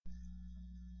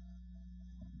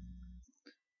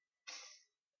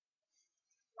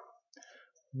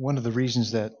One of the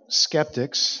reasons that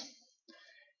skeptics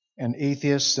and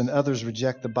atheists and others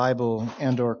reject the Bible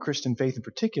and or Christian faith in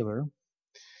particular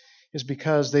is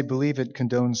because they believe it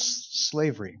condones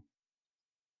slavery.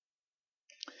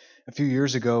 A few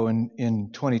years ago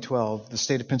in 2012, the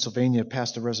state of Pennsylvania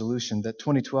passed a resolution that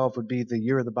 2012 would be the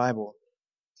year of the Bible.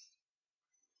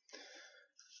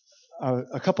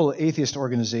 A couple of atheist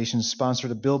organizations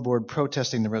sponsored a billboard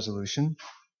protesting the resolution.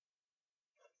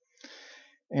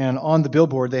 And on the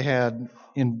billboard, they had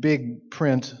in big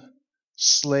print,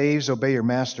 "Slaves, obey your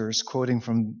masters," quoting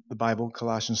from the Bible,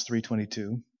 Colossians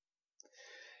 3:22.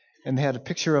 And they had a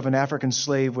picture of an African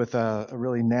slave with a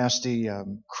really nasty,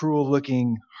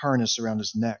 cruel-looking harness around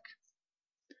his neck.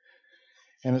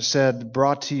 And it said,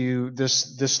 "Brought to you,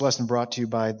 this lesson brought to you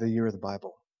by the year of the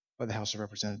Bible, by the House of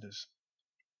Representatives."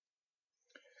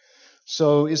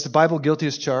 So is the Bible guilty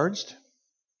as charged?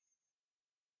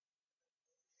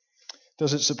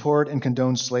 Does it support and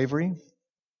condone slavery?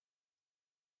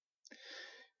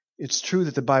 It's true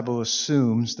that the Bible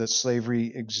assumes that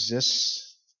slavery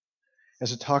exists,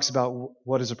 as it talks about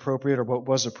what is appropriate or what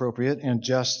was appropriate and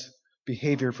just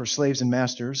behavior for slaves and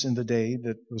masters in the day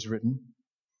that was written.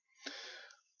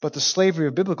 But the slavery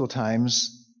of biblical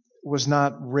times was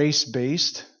not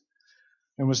race-based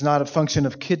and was not a function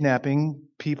of kidnapping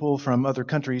people from other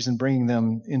countries and bringing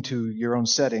them into your own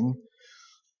setting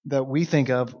that we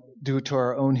think of due to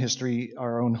our own history,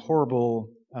 our own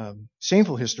horrible,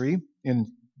 shameful history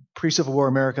in pre-Civil War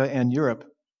America and Europe.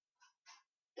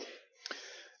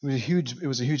 It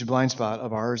was a huge blind spot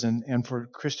of ours and for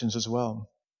Christians as well,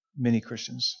 many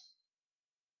Christians.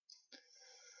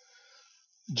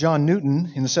 John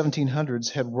Newton in the 1700s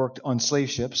had worked on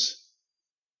slave ships,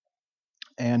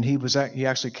 and he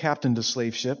actually captained a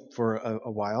slave ship for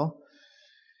a while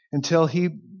until he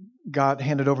got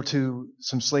handed over to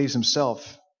some slaves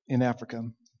himself in Africa.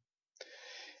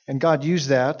 And God used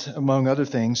that, among other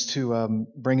things, to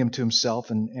bring him to himself.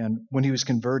 And when he was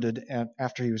converted,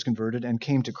 after he was converted and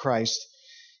came to Christ,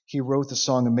 he wrote the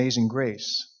song "Amazing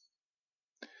Grace,"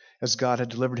 as God had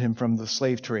delivered him from the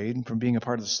slave trade, from being a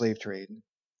part of the slave trade.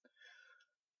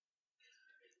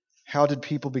 How did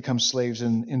people become slaves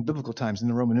in biblical times, in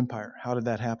the Roman Empire? How did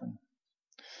that happen?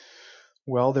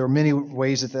 Well, there are many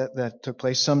ways that took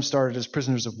place. Some started as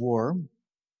prisoners of war.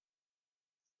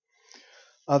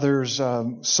 Others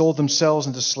sold themselves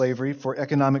into slavery for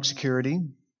economic security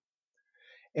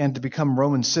and to become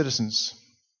Roman citizens.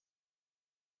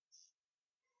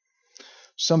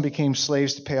 Some became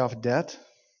slaves to pay off debt.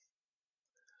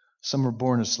 Some were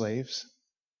born as slaves.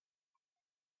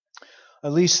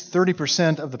 At least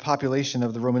 30% of the population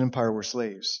of the Roman Empire were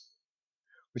slaves,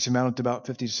 which amounted to about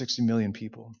 50 to 60 million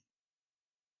people.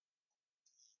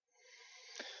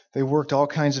 They worked all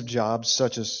kinds of jobs,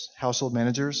 such as household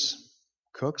managers,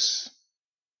 cooks,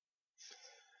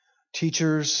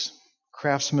 teachers,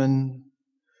 craftsmen.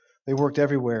 They worked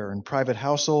everywhere, in private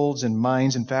households, in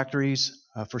mines and factories,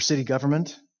 for city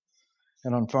government,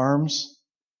 and on farms.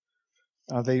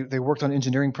 They worked on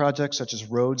engineering projects such as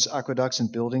roads, aqueducts,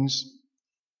 and buildings.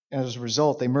 As a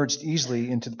result, they merged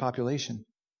easily into the population.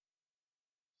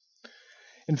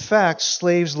 In fact,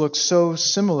 slaves looked so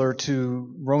similar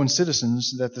to Roman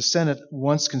citizens that the Senate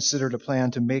once considered a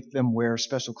plan to make them wear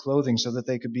special clothing so that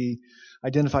they could be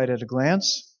identified at a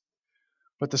glance.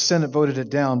 But the Senate voted it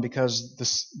down because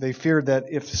they feared that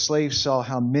if slaves saw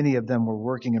how many of them were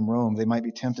working in Rome, they might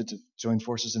be tempted to join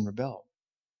forces and rebel.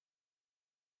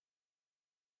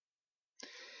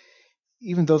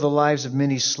 Even though the lives of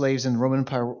many slaves in the Roman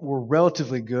Empire were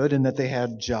relatively good in that they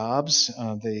had jobs,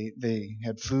 they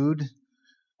had food,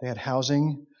 they had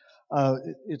housing,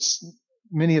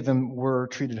 many of them were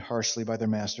treated harshly by their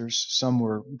masters. Some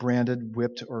were branded,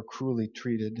 whipped, or cruelly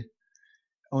treated.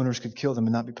 Owners could kill them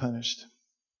and not be punished.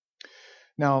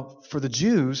 Now, for the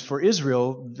Jews, for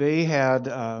Israel, they had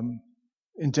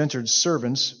indentured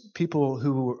servants, people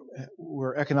who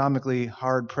were economically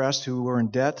hard-pressed, who were in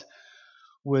debt,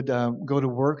 would go to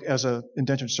work as an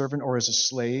indentured servant or as a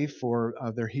slave for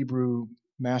their Hebrew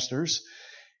masters.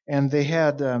 And they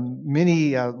had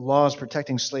many laws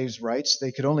protecting slaves' rights.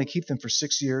 They could only keep them for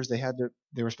 6 years.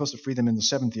 They were supposed to free them in the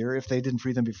 7th year if they didn't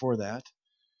free them before that.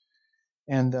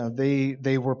 And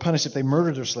they were punished if they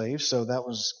murdered their slaves, so that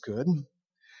was good.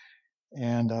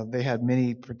 And they had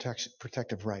many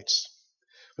protective rights.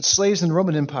 But slaves in the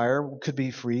Roman Empire could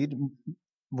be freed.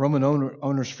 Roman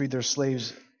owners freed their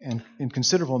slaves and in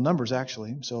considerable numbers,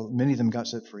 actually, so many of them got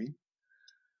set free.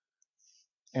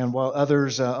 And while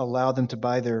others allowed them to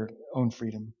buy their own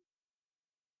freedom.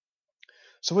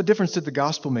 So what difference did the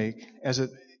gospel make as it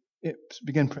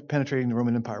began penetrating the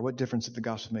Roman Empire? What difference did the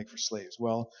gospel make for slaves?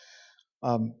 Well,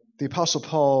 The Apostle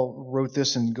Paul wrote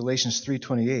this in Galatians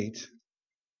 3:28.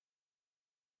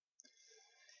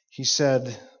 He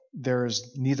said, "There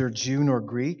is neither Jew nor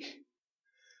Greek,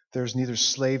 there is neither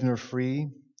slave nor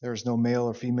free, there is no male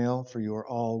or female, for you are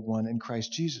all one in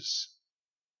Christ Jesus."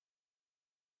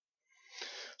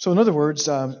 So in other words,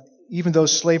 even though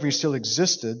slavery still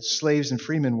existed, slaves and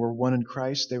freemen were one in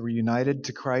Christ. They were united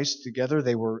to Christ together.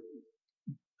 They were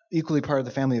equally part of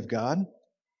the family of God,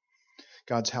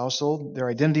 God's household. Their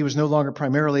identity was no longer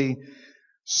primarily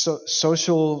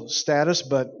social status,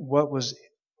 but was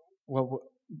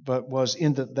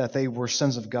that they were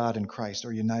sons of God in Christ,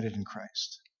 or united in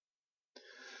Christ.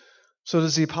 So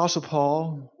does the Apostle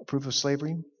Paul approve of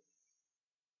slavery?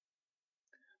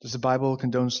 Does the Bible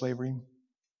condone slavery?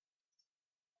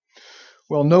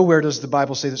 Well, nowhere does the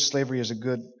Bible say that slavery is a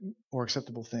good or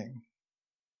acceptable thing.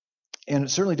 And it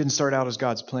certainly didn't start out as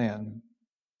God's plan.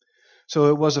 So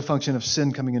it was a function of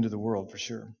sin coming into the world, for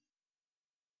sure.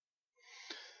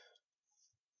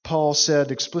 Paul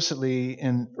said explicitly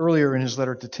earlier in his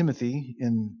letter to Timothy,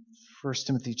 in 1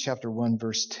 Timothy chapter 1,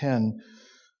 verse 10,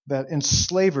 that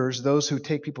enslavers, those who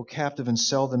take people captive and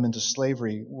sell them into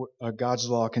slavery, God's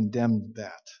law condemned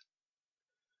that.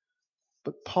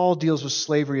 But Paul deals with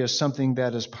slavery as something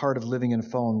that is part of living in a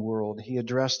fallen world. He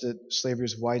addressed slavery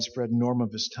as a widespread norm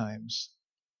of his times.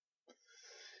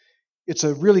 It's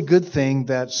a really good thing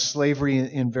that slavery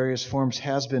in various forms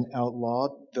has been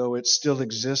outlawed, though it still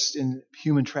exists in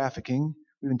human trafficking.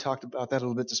 We even talked about that a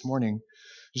little bit this morning.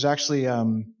 There's actually at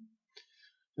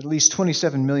least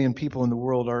 27 million people in the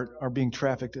world are being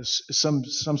trafficked as some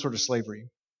sort of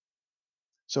slavery.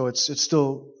 So it's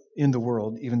still in the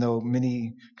world, even though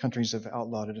many countries have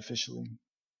outlawed it officially.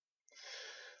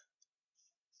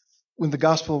 When the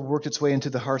gospel worked its way into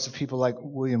the hearts of people like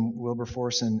William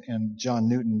Wilberforce and John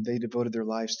Newton, they devoted their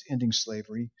lives to ending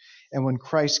slavery. And when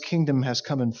Christ's kingdom has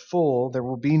come in full, there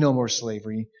will be no more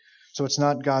slavery. So it's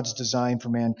not God's design for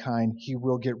mankind. He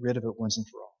will get rid of it once and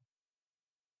for all.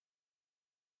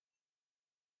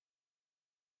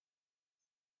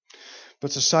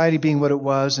 But society being what it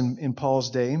was in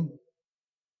Paul's day,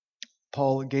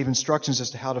 Paul gave instructions as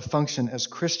to how to function as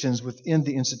Christians within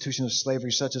the institution of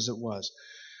slavery, such as it was,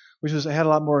 which had a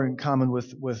lot more in common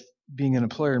with being an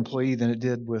employer-employee than it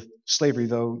did with slavery,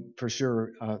 though for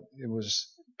sure it was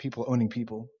people owning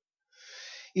people.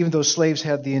 Even though slaves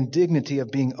had the indignity of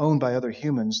being owned by other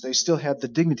humans, they still had the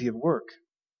dignity of work.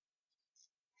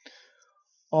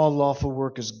 All lawful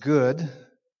work is good.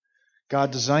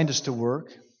 God designed us to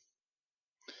work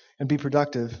and be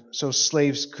productive, so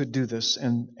slaves could do this,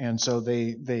 and so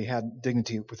they had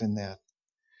dignity within that.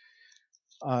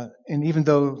 And even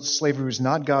though slavery was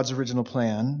not God's original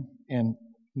plan and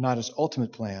not his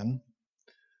ultimate plan,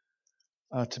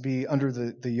 to be under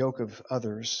the yoke of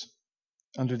others,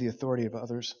 under the authority of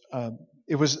others,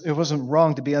 it wasn't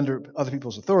wrong to be under other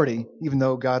people's authority, even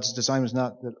though God's design was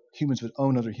not that humans would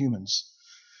own other humans.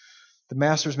 The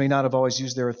masters may not have always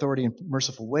used their authority in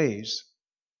merciful ways.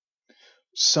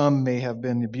 Some may have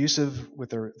been abusive with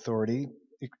their authority.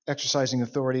 Exercising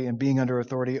authority and being under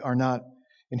authority are not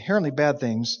inherently bad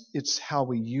things. It's how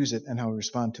we use it and how we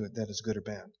respond to it that is good or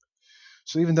bad.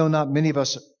 So even though not many of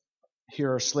us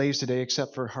here are slaves today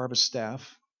except for harvest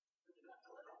staff,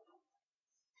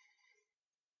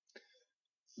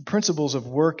 the principles of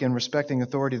work and respecting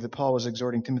authority that Paul was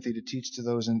exhorting Timothy to teach to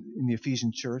those in the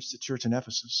Ephesian church, the church in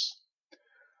Ephesus,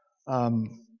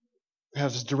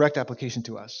 has direct application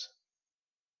to us.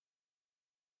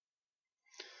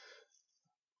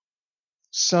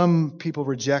 Some people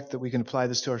reject that we can apply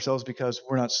this to ourselves because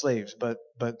we're not slaves, but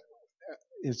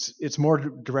it's more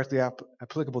directly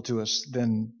applicable to us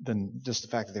than just the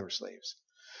fact that they were slaves.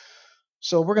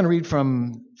 So we're going to read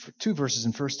from 2 verses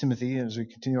in 1 Timothy as we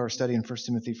continue our study in 1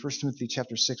 Timothy. 1 Timothy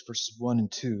chapter 6, verses 1 and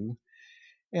 2.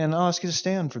 And I'll ask you to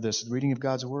stand for this, the reading of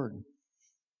God's Word.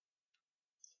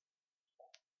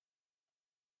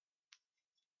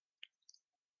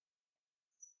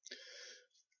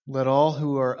 Let all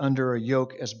who are under a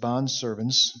yoke as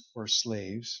bondservants or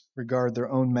slaves regard their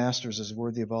own masters as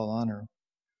worthy of all honor,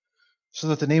 so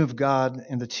that the name of God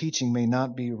and the teaching may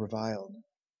not be reviled.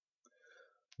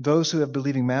 Those who have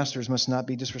believing masters must not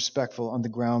be disrespectful on the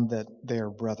ground that they are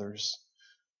brothers.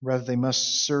 Rather, they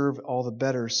must serve all the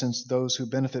better, since those who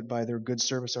benefit by their good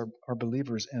service are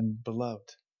believers and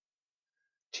beloved.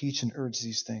 Teach and urge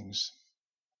these things.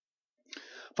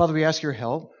 Father, we ask your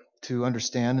help to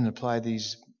understand and apply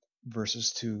these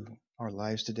verses to our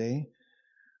lives today.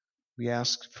 We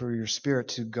ask for your Spirit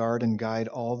to guard and guide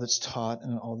all that's taught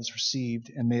and all that's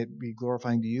received, and may it be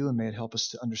glorifying to you, and may it help us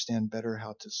to understand better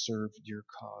how to serve your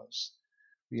cause.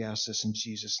 We ask this in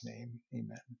Jesus' name.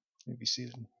 Amen. You may be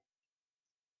seated.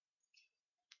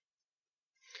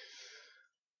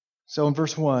 So in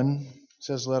verse 1, it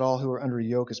says, "Let all who are under a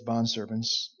yoke as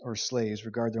bondservants or slaves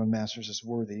regard their own masters as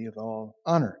worthy of all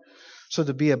honor." So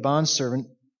to be a bondservant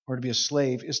or to be a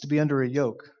slave is to be under a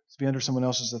yoke, to be under someone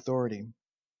else's authority.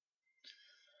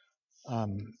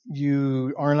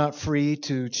 You are not free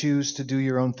to choose to do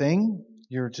your own thing.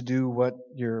 You're to do what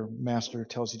your master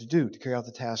tells you to do, to carry out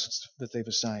the tasks that they've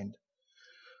assigned.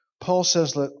 Paul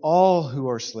says, "Let all who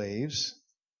are slaves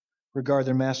regard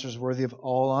their masters worthy of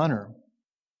all honor."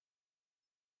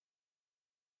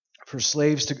 For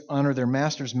slaves to honor their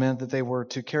masters meant that they were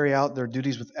to carry out their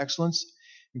duties with excellence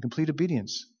and complete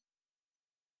obedience.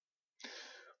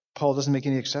 Paul doesn't make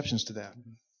any exceptions to that.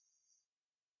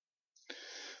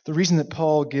 The reason that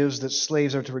Paul gives that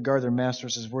slaves are to regard their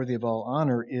masters as worthy of all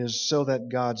honor is so that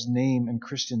God's name and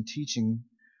Christian teaching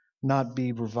not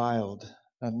be reviled,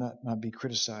 not be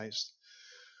criticized.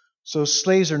 So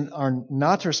slaves are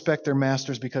not to respect their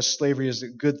masters because slavery is a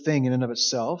good thing in and of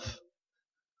itself,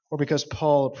 or because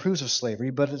Paul approves of slavery,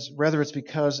 but rather it's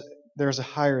because there's a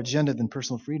higher agenda than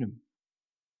personal freedom.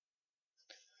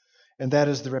 And that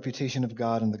is the reputation of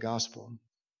God and the gospel.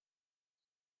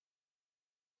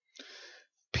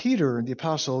 Peter, the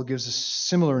apostle, gives a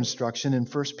similar instruction in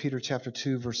 1 Peter chapter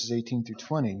 2, verses 18 through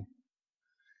 20.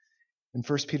 In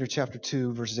 1 Peter chapter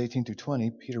 2, verses 18 through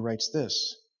 20, Peter writes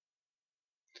this: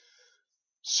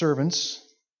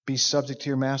 "Servants, be subject to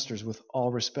your masters with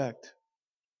all respect,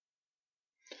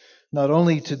 not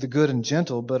only to the good and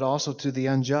gentle, but also to the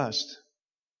unjust.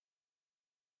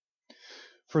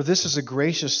 For this is a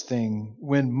gracious thing,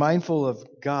 when mindful of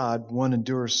God, one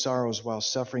endures sorrows while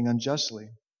suffering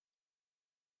unjustly.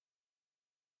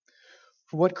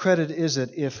 For what credit is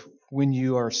it if, when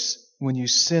you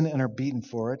sin and are beaten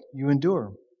for it, you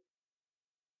endure?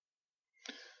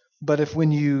 But if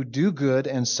when you do good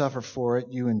and suffer for it,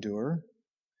 you endure,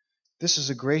 this is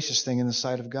a gracious thing in the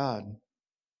sight of God.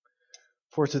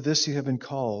 For to this you have been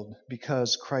called,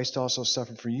 because Christ also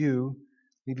suffered for you,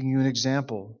 leaving you an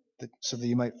example, so that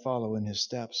you might follow in his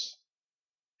steps."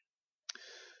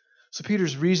 So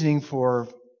Peter's reasoning for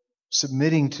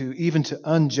submitting even to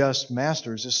unjust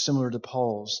masters is similar to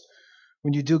Paul's.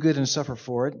 When you do good and suffer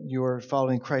for it, you are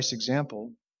following Christ's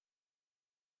example.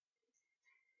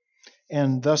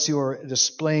 And thus you are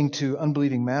displaying to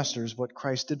unbelieving masters what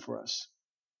Christ did for us.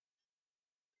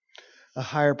 A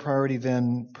higher priority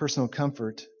than personal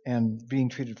comfort and being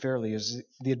treated fairly is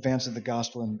the advance of the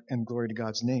gospel and glory to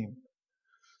God's name.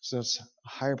 So it's a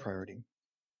higher priority.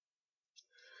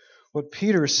 What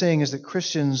Peter is saying is that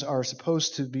Christians are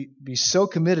supposed to be so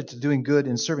committed to doing good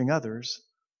and serving others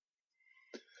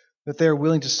that they are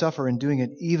willing to suffer in doing it,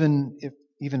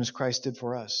 even as Christ did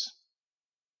for us.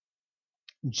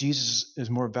 Jesus is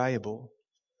more valuable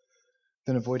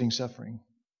than avoiding suffering.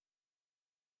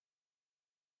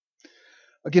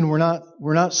 Again, we're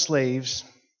not slaves,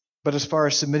 but as far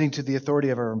as submitting to the authority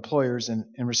of our employers and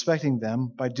respecting them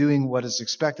by doing what is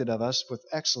expected of us with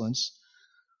excellence,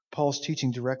 Paul's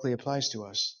teaching directly applies to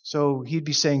us. So he'd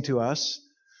be saying to us,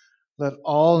 let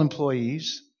all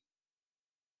employees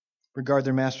regard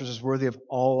their masters as worthy of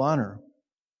all honor,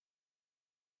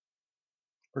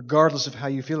 regardless of how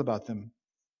you feel about them.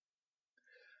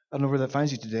 I don't know where that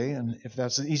finds you today, and if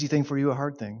that's an easy thing for you, a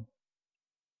hard thing.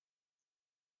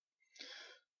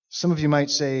 Some of you might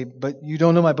say, "But you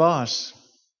don't know my boss.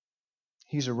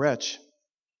 He's a wretch.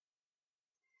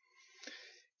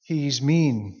 He's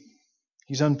mean.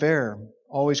 He's unfair,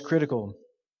 always critical."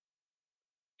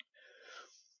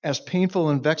 As painful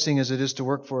and vexing as it is to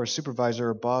work for a supervisor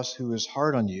or boss who is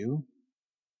hard on you,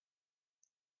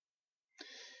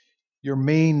 your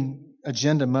main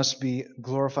agenda must be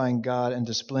glorifying God and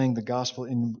displaying the gospel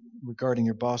in regarding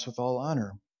your boss with all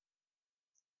honor.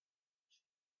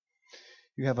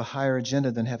 You have a higher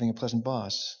agenda than having a pleasant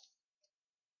boss.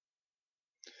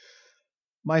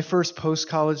 My first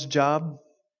post-college job,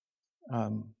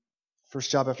 first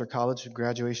job after college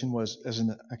graduation, was as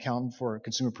an accountant for a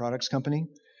consumer products company.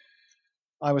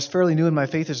 I was fairly new in my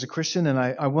faith as a Christian, and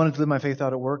I wanted to live my faith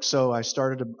out at work, so I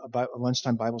started a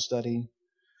lunchtime Bible study.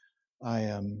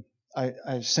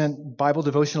 I sent Bible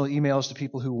devotional emails to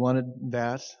people who wanted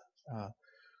that.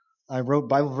 I wrote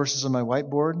Bible verses on my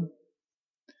whiteboard.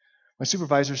 My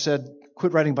supervisor said,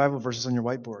 "Quit writing Bible verses on your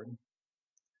whiteboard."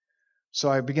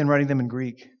 So I began writing them in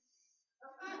Greek,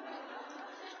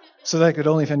 so that I could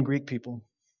only offend Greek people.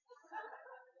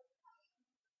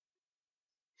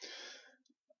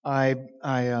 I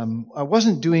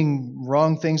wasn't doing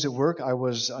wrong things at work. I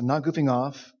was not goofing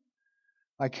off.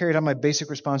 I carried out my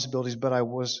basic responsibilities, but I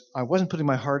wasn't putting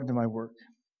my heart into my work.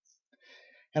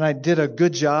 And I did a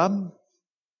good job,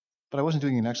 but I wasn't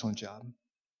doing an excellent job.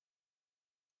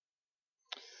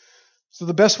 So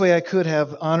the best way I could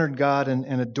have honored God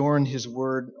and adorned His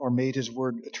Word or made His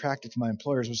Word attractive to my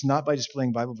employers was not by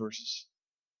displaying Bible verses,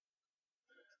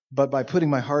 but by putting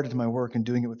my heart into my work and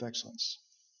doing it with excellence.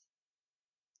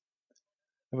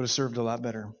 It would have served a lot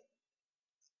better.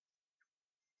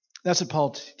 That's what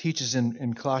Paul teaches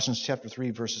in Colossians chapter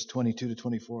 3, verses 22 to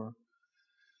 24.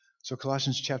 So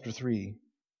Colossians chapter 3,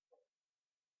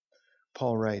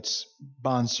 Paul writes,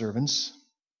 "Bondservants,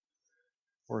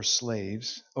 or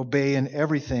slaves, obey in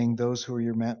everything those who are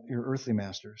your earthly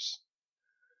masters,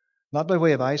 not by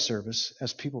way of eye service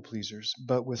as people pleasers,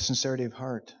 but with sincerity of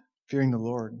heart, fearing the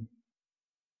Lord.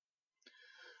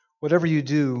 Whatever you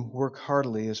do, work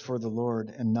heartily as for the Lord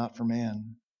and not for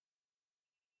man,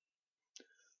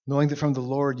 knowing that from the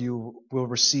Lord you will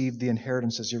receive the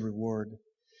inheritance as your reward.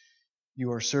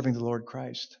 You are serving the Lord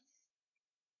Christ."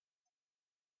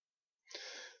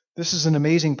 This is an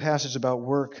amazing passage about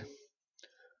work.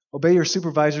 Obey your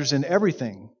supervisors in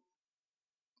everything,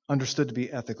 understood to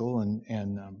be ethical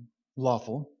and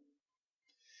lawful.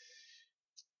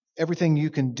 Everything you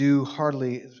can do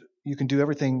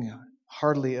everything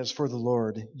heartily as for the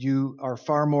Lord. You are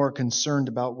far more concerned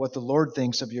about what the Lord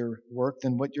thinks of your work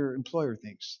than what your employer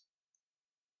thinks.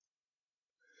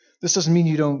 This doesn't mean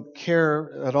you don't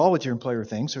care at all what your employer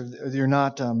thinks, or you're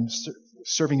not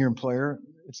serving your employer.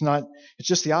 It's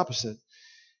just the opposite.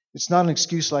 It's not an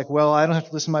excuse like, well, I don't have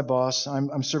to listen to my boss.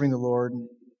 I'm serving the Lord.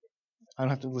 I don't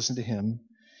have to listen to him.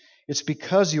 It's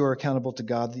because you are accountable to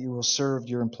God that you will serve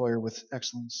your employer with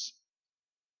excellence.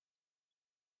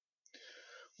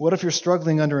 What if you're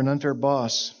struggling under an unfair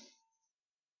boss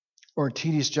or a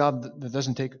tedious job that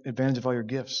doesn't take advantage of all your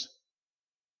gifts?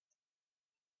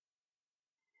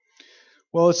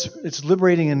 Well, it's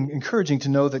liberating and encouraging to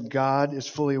know that God is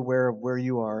fully aware of where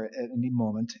you are at any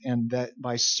moment, and that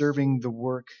by serving the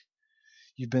work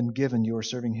you've been given, you are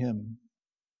serving Him.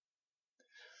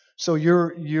 So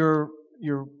the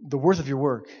worth of your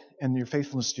work and your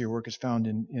faithfulness to your work is found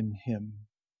in Him,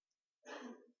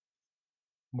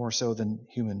 more so than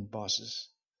human bosses.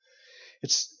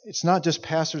 It's not just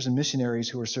pastors and missionaries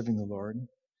who are serving the Lord.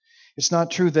 It's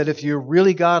not true that if you're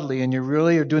really godly and you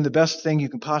really are doing the best thing you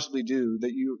can possibly do,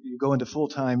 that you go into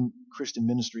full-time Christian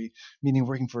ministry, meaning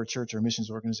working for a church or a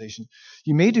missions organization.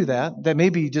 You may do that. That may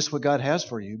be just what God has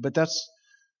for you, but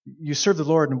you serve the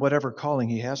Lord in whatever calling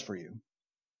He has for you.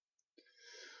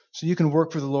 So you can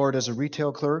work for the Lord as a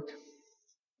retail clerk,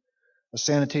 a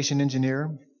sanitation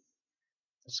engineer,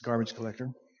 that's a garbage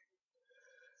collector,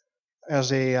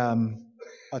 as a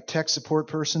tech support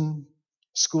person,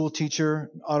 school teacher,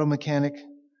 auto mechanic,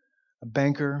 a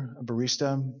banker, a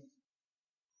barista,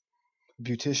 a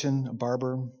beautician, a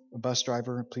barber, a bus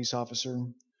driver, a police officer,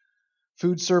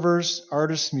 food servers,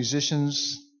 artists,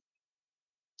 musicians,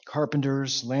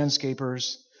 carpenters,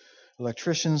 landscapers,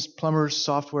 electricians, plumbers,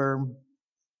 software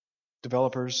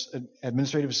developers,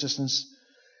 administrative assistants,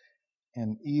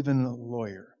 and even a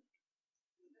lawyer.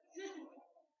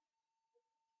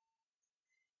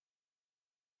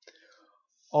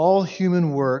 All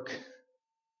human work,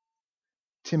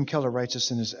 Tim Keller writes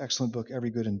this in his excellent book, Every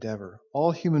Good Endeavor.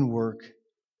 All human work,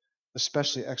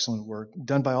 especially excellent work,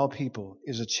 done by all people,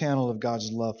 is a channel of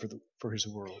God's love for His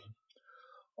world.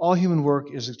 All human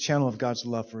work is a channel of God's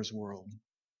love for His world.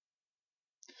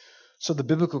 So the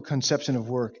biblical conception of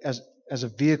work as a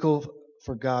vehicle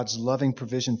for God's loving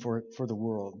provision for the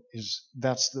world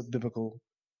that's the biblical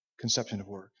conception of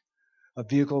work. A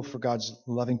vehicle for God's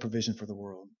loving provision for the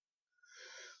world.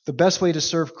 The best way to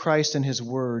serve Christ and His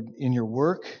Word in your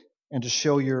work and to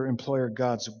show your employer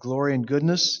God's glory and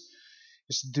goodness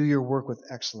is to do your work with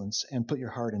excellence and put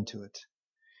your heart into it.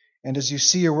 And as you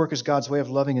see your work as God's way of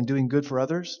loving and doing good for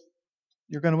others,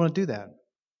 you're going to want to do that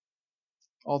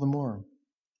all the more.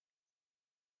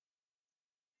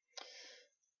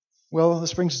 Well,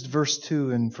 this brings us to verse 2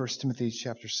 in 1 Timothy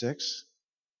chapter 6,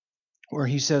 where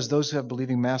he says, "Those who have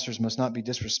believing masters must not be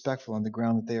disrespectful on the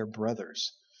ground that they are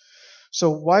brothers." So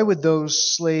why would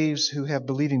those slaves who have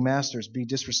believing masters be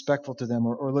disrespectful to them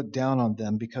or look down on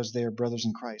them because they are brothers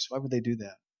in Christ? Why would they do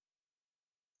that?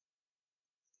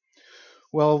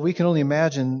 Well, we can only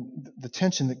imagine the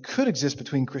tension that could exist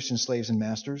between Christian slaves and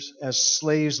masters, as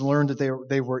slaves learned that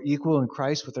they were equal in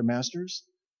Christ with their masters.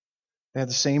 They had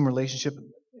the same relationship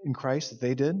in Christ that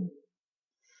they did.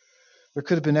 There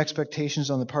could have been expectations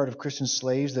on the part of Christian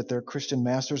slaves that their Christian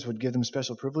masters would give them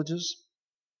special privileges.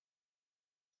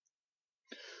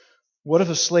 What if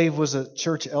a slave was a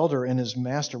church elder and his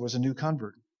master was a new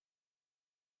convert?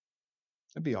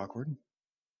 That'd be awkward.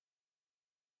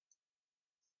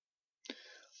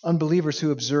 Unbelievers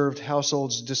who observed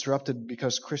households disrupted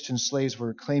because Christian slaves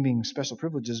were claiming special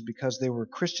privileges because they were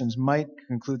Christians might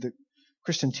conclude that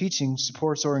Christian teaching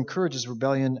supports or encourages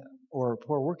rebellion or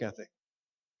poor work ethic.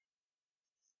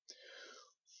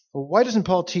 Well, why doesn't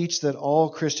Paul teach that all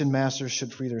Christian masters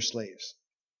should free their slaves,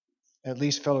 at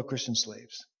least fellow Christian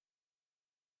slaves?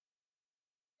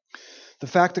 The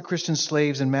fact that Christian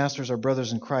slaves and masters are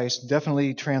brothers in Christ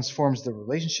definitely transforms the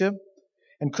relationship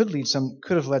and could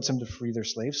have led some to free their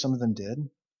slaves. Some of them did.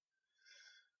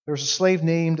 There was a slave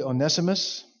named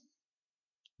Onesimus,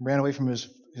 ran away from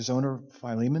his owner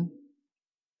Philemon.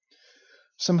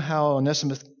 Somehow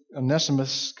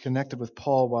Onesimus connected with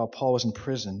Paul while Paul was in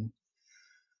prison.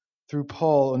 Through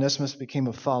Paul, Onesimus became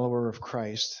a follower of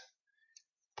Christ.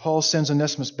 Paul sends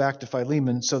Onesimus back to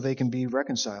Philemon so they can be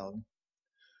reconciled.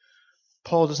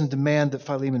 Paul doesn't demand that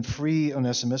Philemon free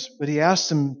Onesimus, but he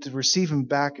asks him to receive him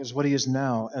back as what he is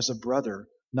now, as a brother,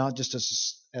 not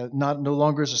no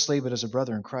longer as a slave, but as a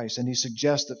brother in Christ. And he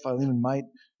suggests that Philemon might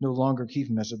no longer keep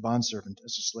him as a bondservant,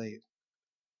 as a slave.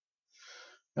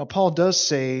 Now, Paul does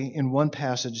say in one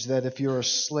passage that if you're a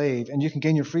slave and you can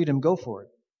gain your freedom, go for it.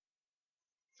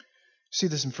 See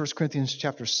this in 1 Corinthians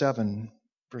chapter 7,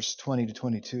 verse 20 to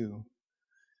 22.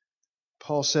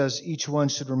 Paul says each one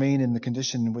should remain in the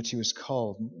condition in which he was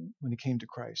called when he came to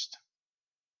Christ.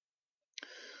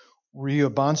 Were you a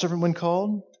bondservant when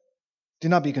called? Do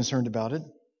not be concerned about it.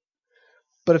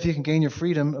 But if you can gain your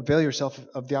freedom, avail yourself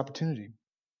of the opportunity.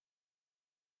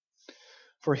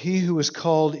 For he who is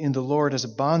called in the Lord as a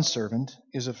bondservant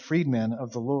is a freedman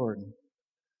of the Lord.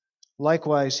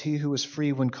 Likewise, he who is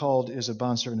free when called is a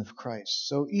bondservant of Christ.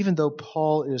 So even though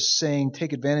Paul is saying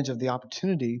take advantage of the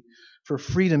opportunity for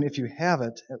freedom if you have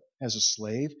it as a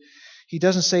slave, he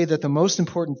doesn't say that the most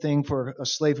important thing for a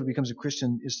slave who becomes a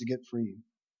Christian is to get free.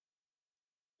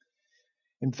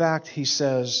 In fact, he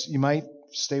says you might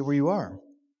stay where you are.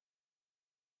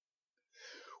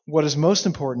 What is most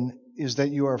important is that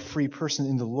you are a free person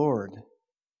in the Lord.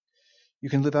 You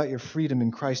can live out your freedom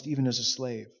in Christ even as a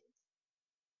slave.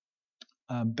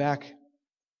 Back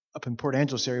up in Port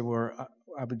Angeles area where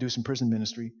I would do some prison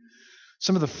ministry,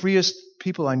 some of the freest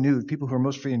people I knew, people who are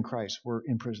most free in Christ, were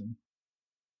in prison.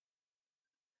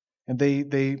 And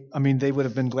they would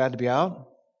have been glad to be out,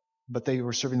 but they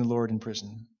were serving the Lord in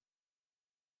prison.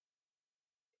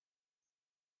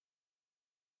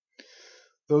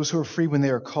 Those who are free when they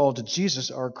are called to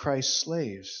Jesus are Christ's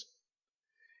slaves.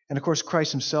 And of course,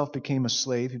 Christ himself became a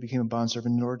slave. He became a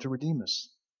bondservant in order to redeem us,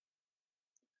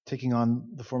 taking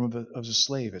on the form of a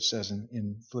slave, it says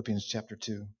in Philippians chapter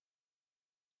 2.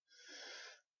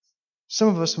 Some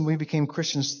of us, when we become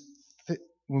Christians,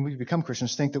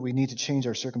 think that we need to change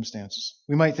our circumstances.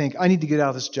 We might think, I need to get out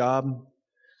of this job.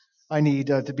 I need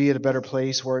to be at a better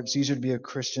place where it's easier to be a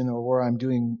Christian, or where I'm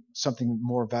doing something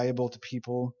more valuable to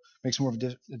people, makes more of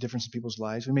a difference in people's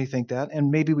lives. We may think that, and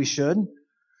maybe we should.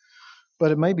 But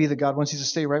it might be that God wants you to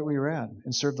stay right where you're at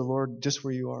and serve the Lord just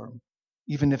where you are,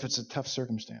 even if it's a tough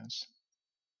circumstance.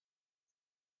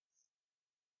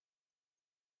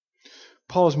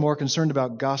 Paul is more concerned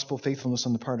about gospel faithfulness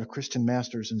on the part of Christian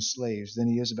masters and slaves than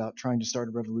he is about trying to start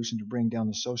a revolution to bring down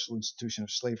the social institution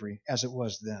of slavery as it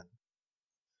was then.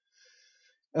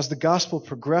 As the gospel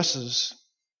progresses,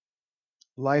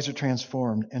 lives are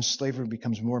transformed and slavery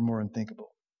becomes more and more unthinkable.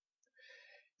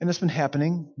 And it's been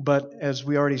happening, but as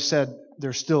we already said,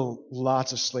 there's still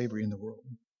lots of slavery in the world.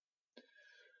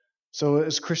 So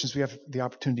as Christians, we have the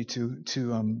opportunity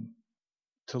to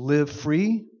live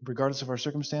free, regardless of our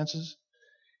circumstances,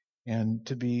 and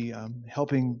to be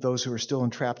helping those who are still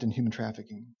entrapped in human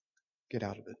trafficking get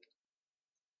out of it.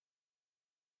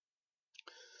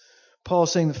 Paul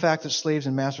is saying the fact that slaves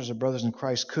and masters are brothers in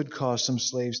Christ could cause some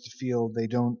slaves to feel they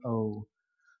don't owe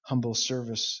humble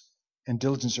service and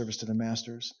diligent service to their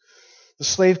masters. The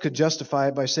slave could justify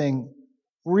it by saying,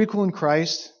 we're equal in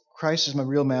Christ. Christ is my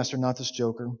real master, not this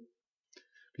joker.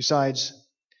 Besides,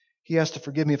 he has to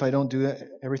forgive me if I don't do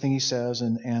everything he says,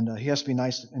 and he has to be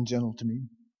nice and gentle to me.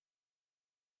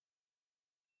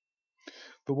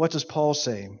 But what does Paul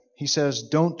say? He says,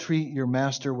 don't treat your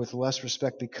master with less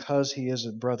respect because he is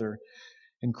a brother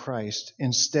in Christ.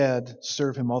 Instead,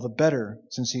 serve him all the better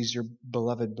since he's your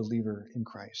beloved believer in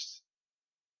Christ.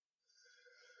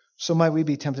 So might we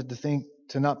be tempted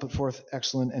to not put forth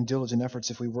excellent and diligent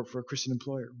efforts if we work for a Christian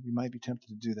employer. We might be tempted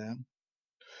to do that.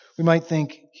 We might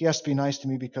think, he has to be nice to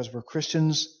me because we're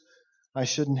Christians. I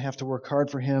shouldn't have to work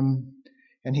hard for him,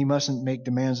 and he mustn't make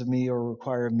demands of me or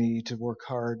require of me to work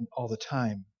hard all the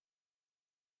time.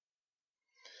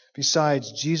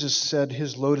 Besides, Jesus said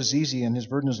his load is easy and his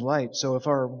burden is light. So if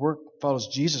our work follows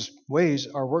Jesus' ways,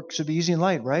 our work should be easy and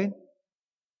light, right?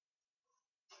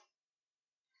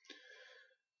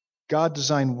 God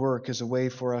designed work as a way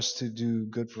for us to do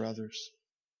good for others.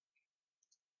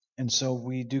 And so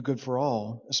we do good for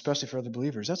all, especially for other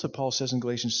believers. That's what Paul says in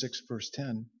Galatians 6, verse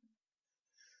 10.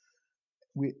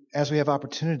 As we have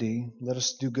opportunity, let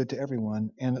us do good to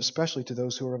everyone, and especially to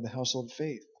those who are of the household of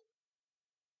faith.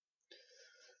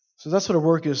 So that's what our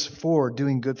work is for,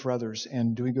 doing good for others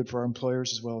and doing good for our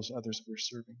employers as well as others we're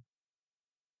serving.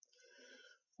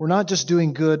 We're not just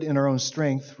doing good in our own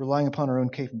strength, relying upon our own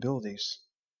capabilities.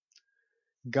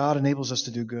 God enables us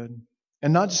to do good.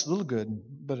 And not just a little good,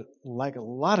 but like a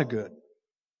lot of good.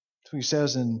 That's what he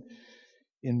says in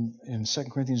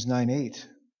 2 Corinthians 9:8.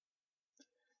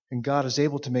 And God is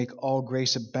able to make all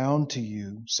grace abound to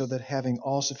you, so that having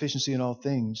all sufficiency in all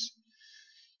things,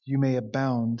 you may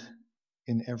abound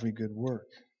in every good work.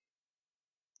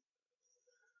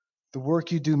 The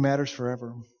work you do matters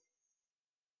forever.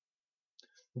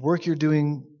 The work you're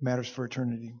doing matters for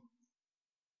eternity.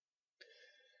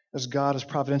 As God has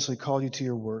providentially called you to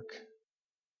your work,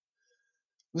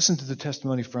 listen to the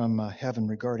testimony from heaven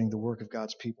regarding the work of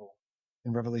God's people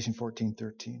in Revelation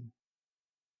 14:13.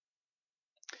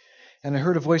 And I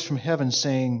heard a voice from heaven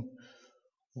saying,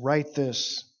 "Write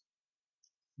this,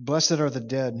 blessed are the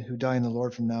dead who die in the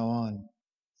Lord from now on.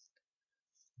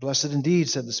 Blessed indeed,"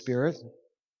 said the Spirit,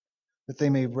 "that they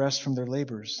may rest from their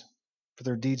labors, for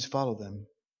their deeds follow them."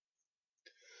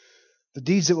 The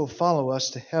deeds that will follow us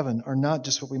to heaven are not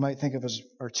just what we might think of as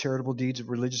our charitable deeds,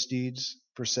 religious deeds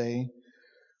per se,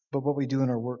 but what we do in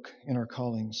our work, in our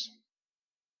callings.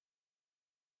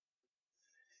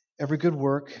 Every good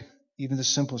work, even the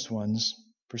simplest ones,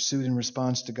 pursued in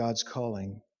response to God's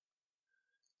calling,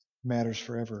 matters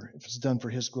forever if it's done for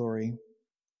His glory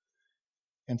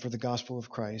and for the gospel of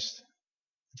Christ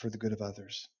and for the good of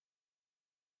others.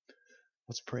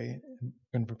 Let's pray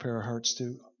and prepare our hearts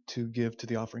to give to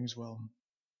the offering as well.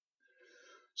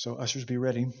 So ushers, be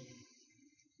ready.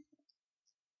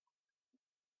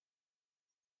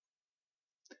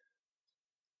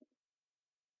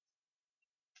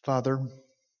 Father,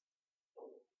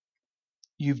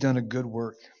 you've done a good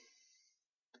work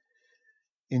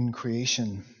in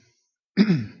creation,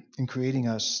 in creating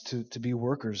us to be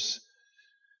workers,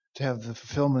 to have the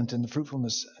fulfillment and the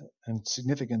fruitfulness and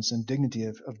significance and dignity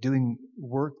of doing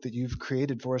work that you've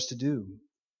created for us to do.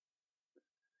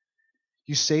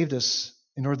 You saved us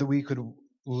in order that we could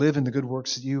live in the good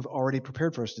works that you've already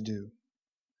prepared for us to do.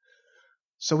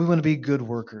 So we want to be good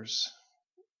workers,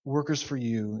 workers for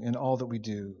you in all that we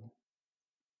do,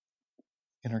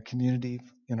 in our community,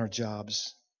 in our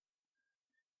jobs,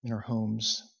 in our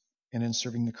homes, and in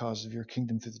serving the cause of your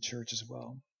kingdom through the church as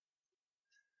well.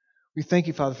 We thank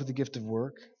you, Father, for the gift of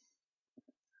work.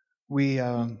 We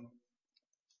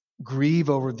grieve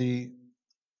over the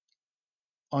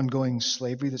ongoing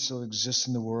slavery that still exists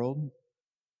in the world.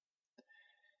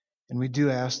 And we do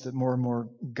ask that more and more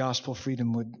gospel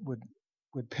freedom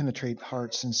would penetrate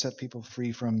hearts and set people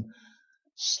free from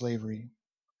slavery.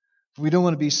 We don't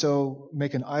want to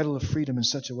make an idol of freedom in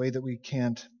such a way that we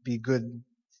can't be good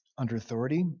under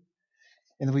authority,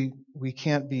 and we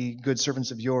can't be good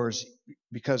servants of yours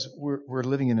because we're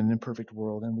living in an imperfect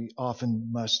world, and we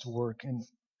often must work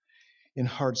in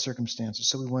hard circumstances.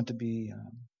 So we want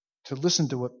to listen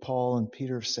to what Paul and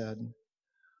Peter have said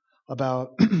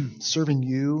about serving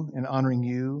you and honoring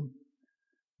you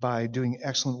by doing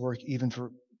excellent work even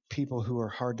for people who are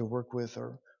hard to work with,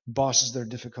 or bosses that are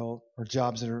difficult, or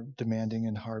jobs that are demanding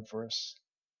and hard for us.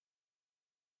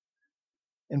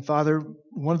 And Father,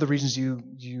 one of the reasons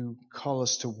you call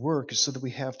us to work is so that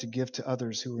we have to give to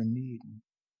others who are in need.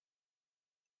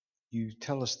 You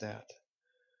tell us that.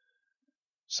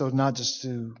 So not just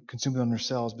to consume it on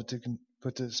ourselves,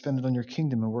 but to spend it on your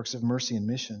kingdom and works of mercy and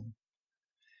mission.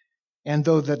 And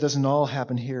though that doesn't all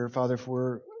happen here, Father,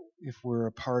 if we're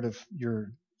a part of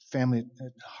your family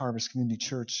at Harvest Community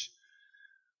Church,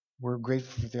 we're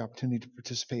grateful for the opportunity to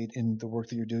participate in the work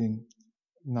that you're doing,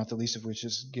 not the least of which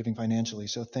is giving financially.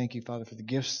 So thank you, Father, for the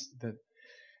gifts that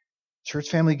church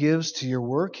family gives to your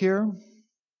work here.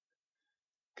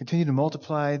 Continue to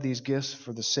multiply these gifts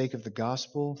for the sake of the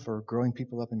gospel, for growing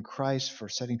people up in Christ, for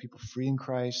setting people free in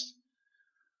Christ,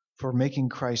 for making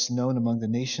Christ known among the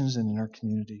nations and in our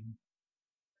community.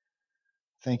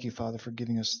 Thank you, Father, for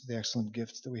giving us the excellent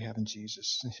gifts that we have in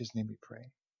Jesus. In His name we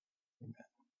pray. Amen.